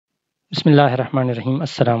Bismillahirrahmanirrahim.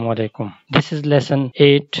 Assalamu alaikum. This is lesson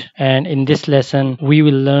 8, and in this lesson we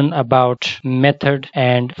will learn about method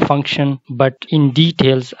and function, but in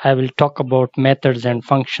details I will talk about methods and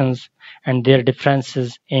functions and their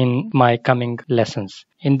differences in my coming lessons.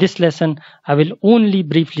 In this lesson I will only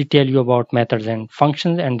briefly tell you about methods and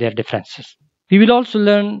functions and their differences. We will also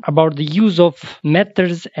learn about the use of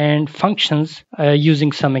methods and functions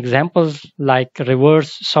using some examples like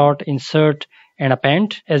reverse, sort, insert, and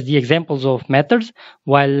append as the examples of methods,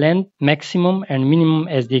 while length, maximum, and minimum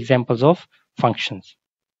as the examples of functions.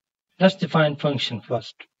 Let's define function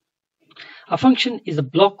first. A function is a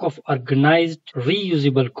block of organized,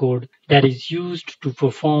 reusable code that is used to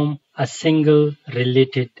perform a single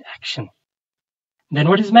related action. Then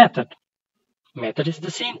what is method? Method is the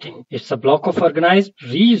same thing. It's a block of organized,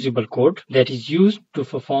 reusable code that is used to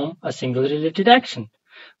perform a single related action.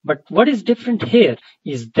 But what is different here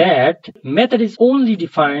is that method is only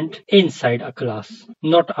defined inside a class,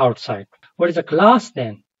 not outside. What is a class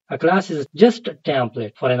then? A class is just a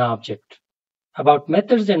template for an object. About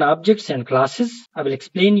methods and objects and classes, I will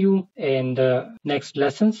explain you in the next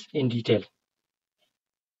lessons in detail.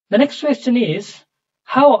 The next question is,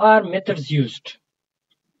 how are methods used?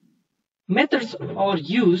 Methods are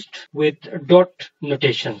used with dot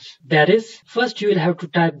notations. That is, first you will have to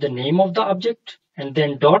type the name of the object and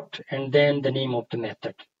then dot and then the name of the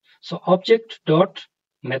method. So object dot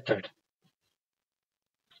method.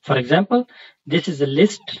 For example, this is a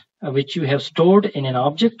list which you have stored in an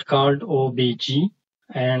object called obj,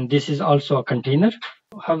 and this is also a container.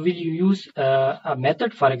 How will you use a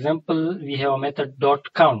method? For example, we have a method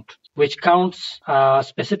dot count, which counts a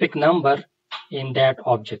specific number in that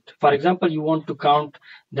object. For example, you want to count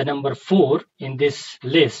the number 4 in this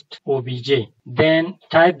list obj. Then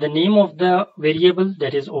type the name of the variable,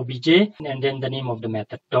 that is obj, and then the name of the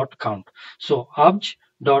method dot count. So obj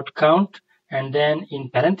dot count, and then in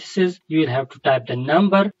parentheses you will have to type the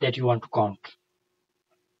number that you want to count.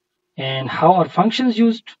 And how are functions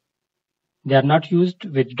used? They are not used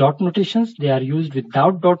with dot notations, they are used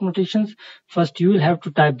without dot notations. First you will have to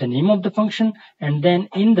type the name of the function, and then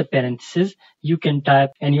in the parentheses you can type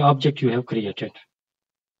any object you have created.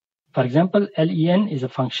 For example, len is a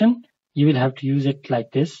function. You will have to use it like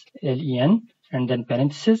this, len, and then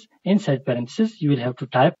parentheses. Inside parentheses you will have to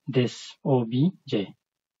type this obj.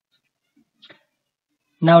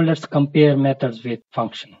 Now let's compare methods with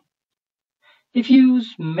function. If you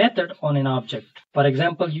use method on an object, for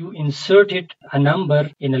example, you inserted a number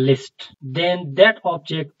in a list, then that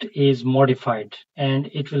object is modified and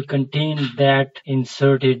it will contain that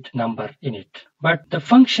inserted number in it. But the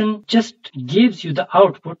function just gives you the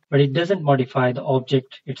output, but it doesn't modify the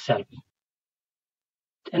object itself.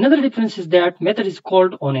 Another difference is that method is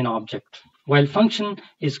called on an object, while function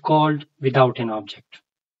is called without an object.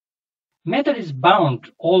 Method is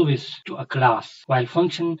bound always to a class, while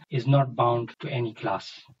function is not bound to any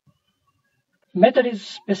class. Method is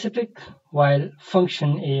specific, while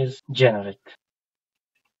function is generic.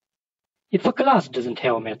 If a class doesn't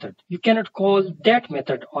have a method, you cannot call that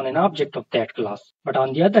method on an object of that class. But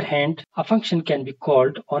on the other hand, a function can be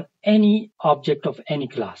called on any object of any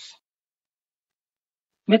class.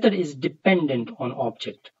 Method is dependent on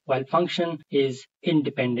object, while function is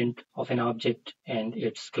independent of an object and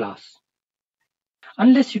its class.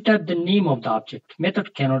 Unless you type the name of the object,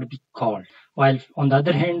 method cannot be called, while on the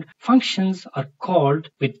other hand, functions are called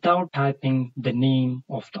without typing the name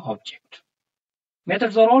of the object.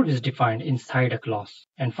 Methods are always defined inside a class,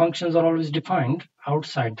 and functions are always defined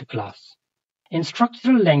outside the class. In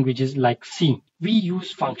structural languages like C, we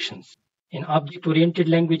use functions. In object-oriented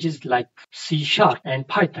languages like C# and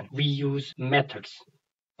Python, we use methods.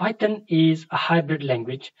 Python is a hybrid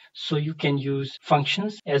language, so you can use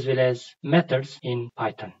functions as well as methods in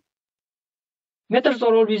Python. Methods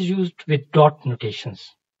are always used with dot notations.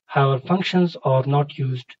 However, functions are not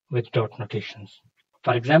used with dot notations.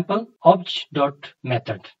 For example,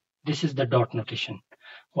 obj.method. This is the dot notation.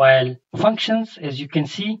 While functions, as you can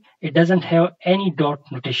see, it doesn't have any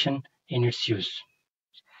dot notation in its use.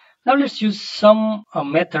 Now let's use some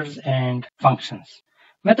methods and functions.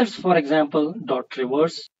 Methods, for example, dot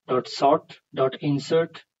reverse, dot sort, dot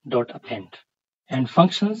insert, dot append. And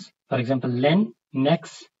functions, for example, len,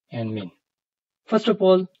 max, and min. First of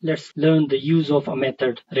all, let's learn the use of a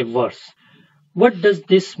method reverse. What does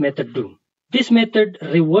this method do? This method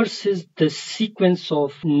reverses the sequence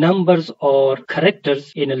of numbers or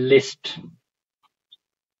characters in a list.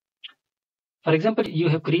 For example, you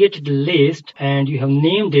have created a list and you have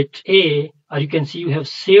named it A, or you can see you have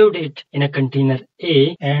saved it in a container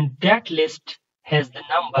A, and that list has the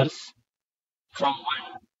numbers from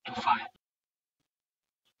 1 to 5.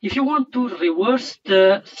 If you want to reverse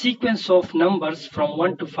the sequence of numbers from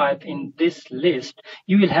 1 to 5 in this list,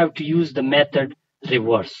 you will have to use the method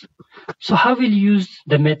reverse. So how will you use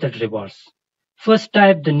the method reverse? First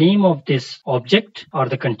type the name of this object or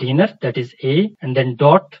the container, that is A, and then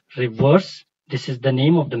dot reverse. This is the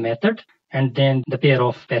name of the method, and then the pair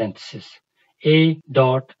of parentheses. A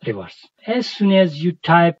dot reverse. As soon as you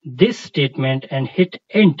type this statement and hit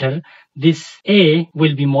enter, this A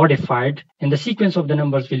will be modified and the sequence of the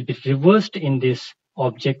numbers will be reversed in this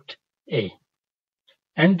object A.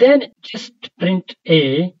 And then just print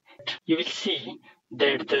A. You will see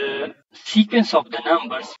that the sequence of the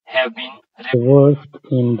numbers have been reversed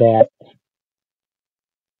in that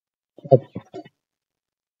object.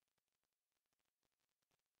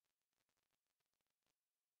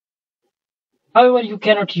 However, you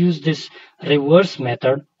cannot use this reverse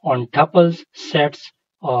method on tuples, sets,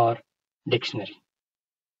 or dictionary.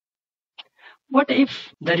 What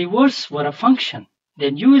if the reverse were a function?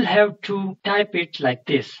 Then you will have to type it like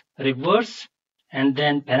this: reverse and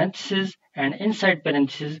then parentheses, and inside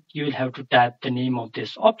parentheses you will have to type the name of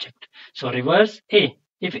this object. So reverse A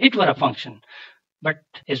if it were a function. But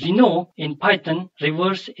as we know in Python,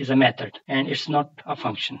 reverse is a method and it's not a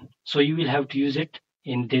function. So you will have to use it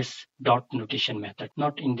in this dot notation method,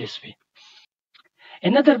 not in this way.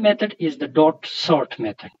 Another method is the dot sort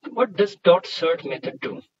method. What does dot sort method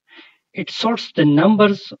do? It sorts the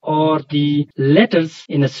numbers or the letters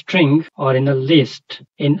in a string or in a list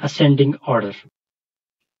in ascending order.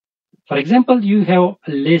 For example, you have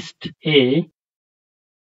a list A.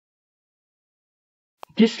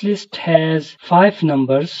 This list has 5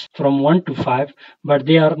 numbers from 1 to 5, but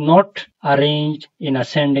they are not arranged in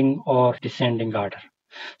ascending or descending order.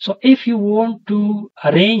 So if you want to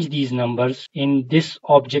arrange these numbers in this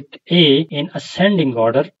object A in ascending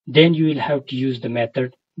order, then you will have to use the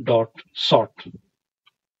method dot sort.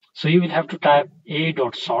 So you will have to type A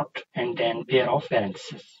dot sort and then pair of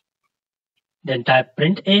parentheses. Then type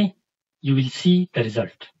print A, you will see the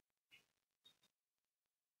result.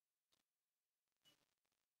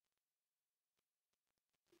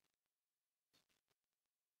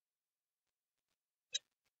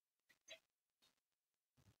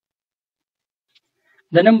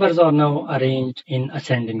 The numbers are now arranged in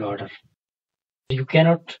ascending order. You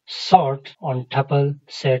cannot sort on tuple,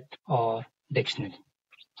 set, or dictionary.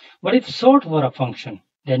 But if sort were a function,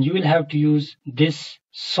 then you will have to use this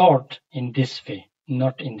sort in this way,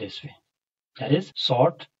 not in this way. That is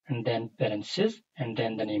sort and then parentheses and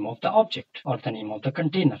then the name of the object or the name of the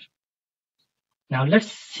container. Now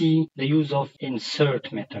let's see the use of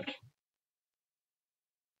insert method.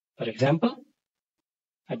 For example,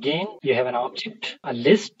 again you have an object, a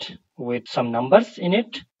list with some numbers in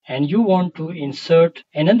it, and you want to insert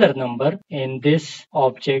another number in this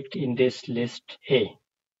object in this list A.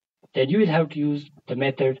 Then you will have to use the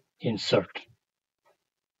method insert.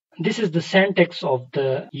 This is the syntax of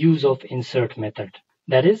the use of insert method.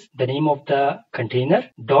 That is the name of the container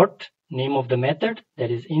dot name of the method,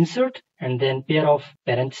 that is insert, and then pair of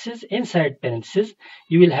parentheses. Inside parentheses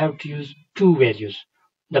you will have to use two values.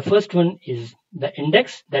 The first one is the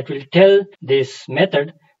index that will tell this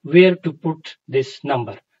method where to put this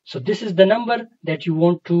number. So this is the number that you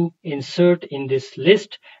want to insert in this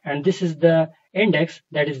list, and this is the index,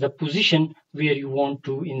 that is the position where you want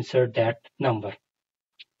to insert that number.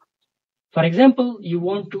 For example, you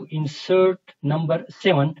want to insert number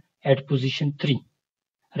 7 at position 3.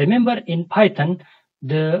 Remember in Python,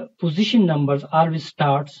 the position numbers always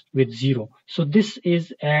starts with 0. So this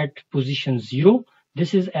is at position 0,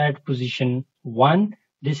 this is at position 1,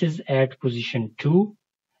 this is at position 2,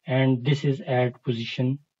 and this is at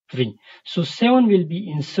position 3. So 7 will be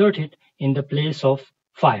inserted in the place of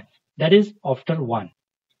 5, that is after 1.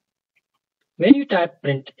 When you type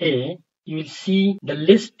print A, you will see the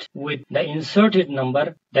list with the inserted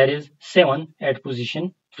number, that is 7 at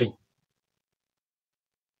position 3.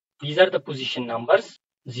 These are the position numbers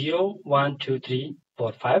 0, 1, 2, 3,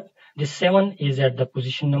 4, 5. This 7 is at the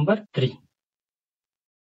position number 3.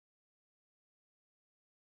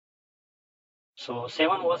 So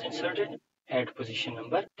 7 was inserted at position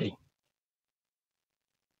number 3.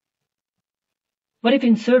 But if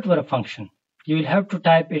insert were a function, you will have to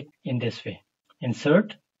type it in this way: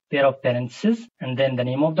 insert, pair of parentheses, and then the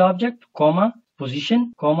name of the object, comma,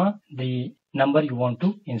 position, comma, the number you want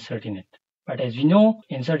to insert in it. But as we know,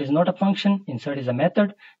 insert is not a function, insert is a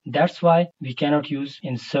method. That's why we cannot use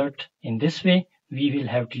insert in this way. We will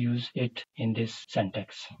have to use it in this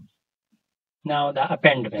syntax. Now the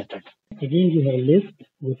append method. Again, you have a list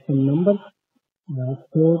with some numbers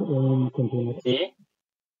stored in container A.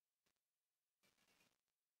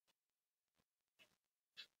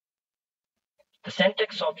 The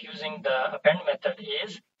syntax of using the append method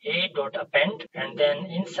is a.append, and then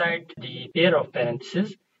inside the pair of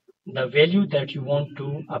parentheses, the value that you want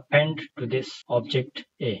to append to this object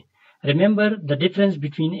A. Remember, the difference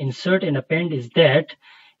between insert and append is that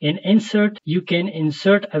in insert, you can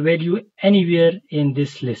insert a value anywhere in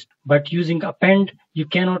this list, but using append, you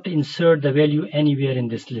cannot insert the value anywhere in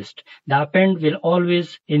this list. The append will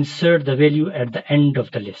always insert the value at the end of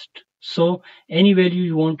the list. So any value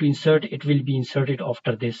you want to insert, it will be inserted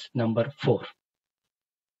after this number 4.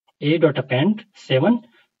 A.append 7.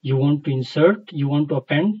 You want to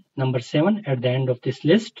append number 7 at the end of this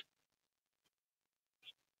list.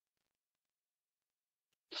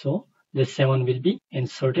 So this 7 will be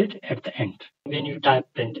inserted at the end. When you type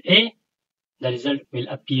print A, the result will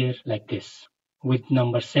appear like this, with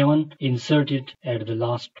number 7 inserted at the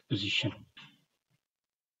last position.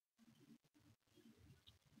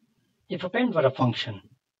 If append were a function,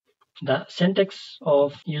 the syntax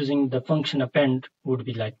of using the function append would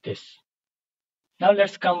be like this. Now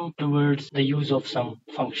let's come towards the use of some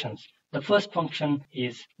functions. The first function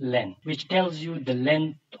is len, which tells you the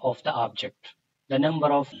length of the object, the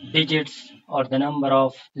number of digits or the number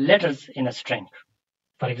of letters in a string.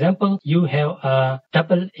 For example, you have a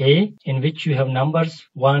tuple A in which you have numbers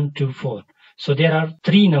 1, 2, 4. So there are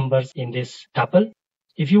 3 numbers in this tuple.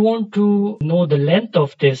 If you want to know the length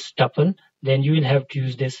of this tuple, then you will have to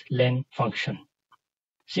use this len function.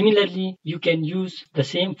 Similarly, you can use the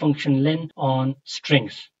same function len on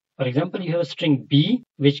strings. For example, you have a string B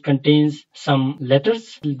which contains some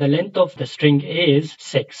letters. The length of the string A is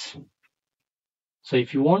 6. So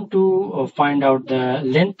if you want to find out the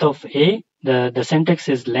length of A, the syntax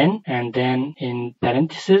is len, and then in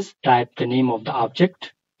parentheses type the name of the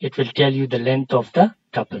object. It will tell you the length of the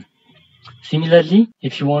tuple. Similarly,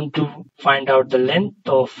 if you want to find out the length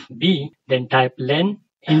of B, then type len.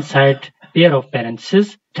 Inside pair of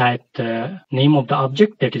parentheses, type the name of the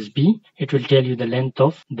object, that is B. It will tell you the length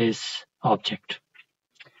of this object.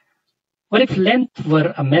 What if length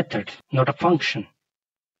were a method, not a function?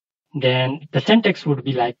 Then the syntax would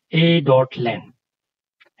be like a.len.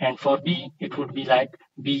 And for B, it would be like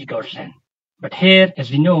b.len. But here,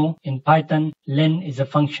 as we know, in Python, len is a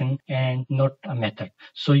function and not a method.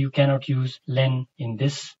 So you cannot use len in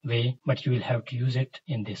this way, but you will have to use it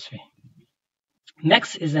in this way.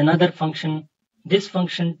 Max is another function. This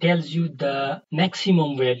function tells you the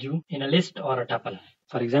maximum value in a list or a tuple.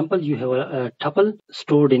 For example, you have a tuple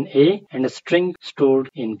stored in A and a string stored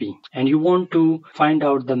in B, and you want to find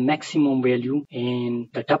out the maximum value in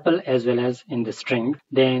the tuple as well as in the string.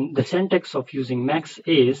 Then the syntax of using max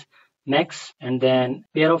is max and then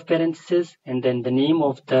pair of parentheses and then the name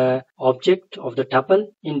of the object of the tuple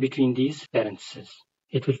in between these parentheses.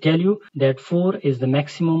 It will tell you that 4 is the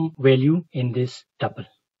maximum value in this tuple.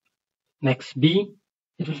 Max B,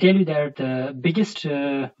 it will tell you that the biggest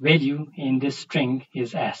value in this string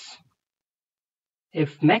is s.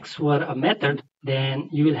 If max were a method, then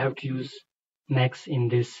you will have to use max in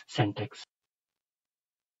this syntax.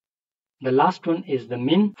 The last one is the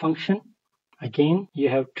min function. Again, you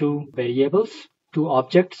have 2 variables, 2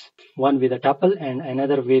 objects, one with a tuple and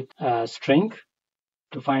another with a string.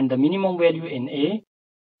 To find the minimum value in A,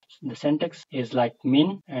 the syntax is like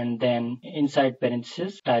min and then inside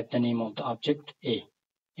parentheses type the name of the object A.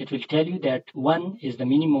 It will tell you that 1 is the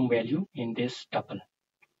minimum value in this tuple.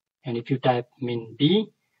 And if you type min B,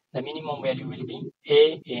 the minimum value will be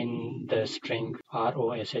A in the string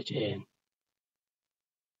ROSHAN.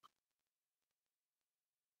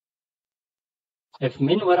 If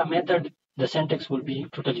min were a method, the syntax would be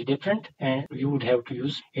totally different and you would have to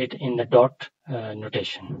use it in the dot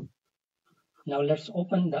notation. Now let's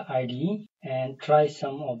open the IDE and try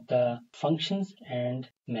some of the functions and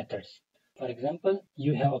methods. For example,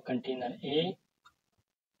 you have a container A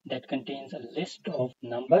that contains a list of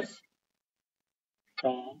numbers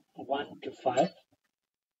from 1 to 5,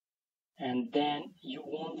 and then you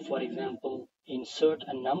want, for example, insert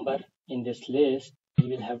a number in this list. You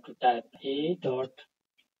will have to type a dot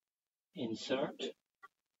insert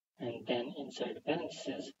and then inside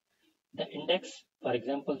parentheses the index. For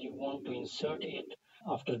example, you want to insert it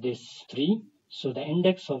after this 3. So the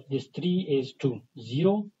index of this 3 is 2,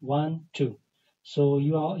 0, 1, 2. So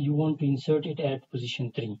you want to insert it at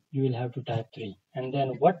position 3. You will have to type 3. And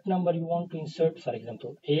then what number you want to insert, for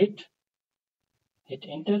example, 8. Hit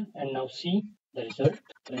enter and now see the result,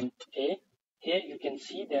 print A. Here you can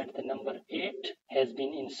see that the number 8 has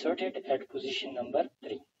been inserted at position number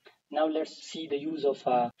 3. Now let's see the use of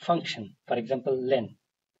a function, for example, len,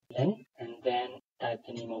 and then type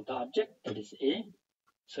the name of the object, that is A.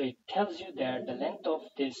 So it tells you that the length of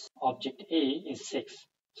this object A is 6.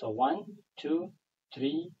 So 1, 2,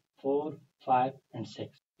 3, 4, 5, and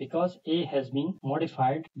 6, because A has been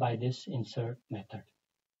modified by this insert method.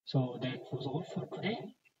 So that was all for today.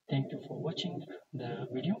 Thank you for watching the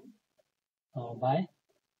video. Bye.